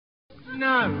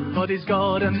Nobody's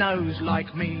got a nose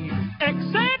like me.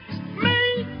 Except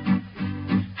me.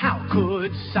 How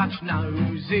could such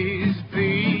noses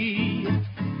be?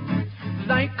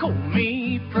 They call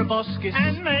me proboscis.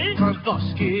 And me?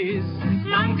 Proboscis.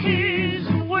 Monkeys,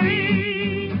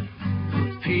 we.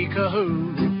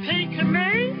 Peek-a-hoo. Peek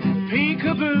me?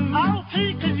 Peek-a-boo. Oh,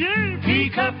 peek at you.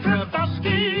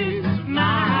 Peek-a-proboscis.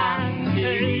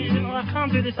 Monkeys. Oh, I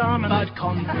can't do this harmony. But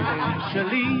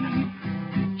confidentially,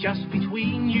 just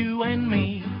between you and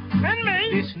me,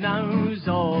 this nose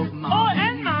of mine, oh,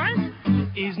 and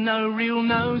mine, is no real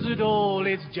nose at all.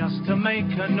 It's just to make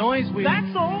a noise with.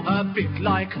 That's all. A bit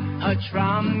like a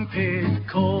trumpet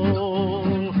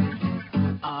call.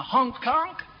 A honk,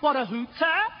 honk, what a hoot,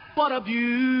 what a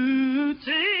beauty.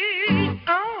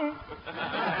 Oh.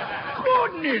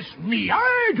 Goodness me,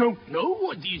 I don't know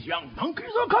what these young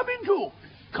monkeys are coming to.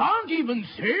 Can't even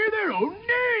say their own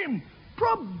name.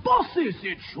 Proboscis,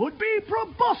 it should be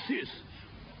proboscis.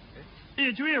 Here,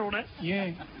 did you hear all that?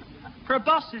 Yeah.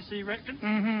 Proboscis, you reckon?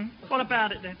 Mm-hmm. What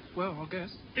about it then? Well, I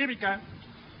guess. Here we go.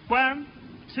 1,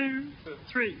 2,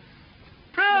 3.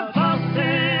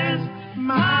 Proboscis,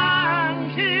 my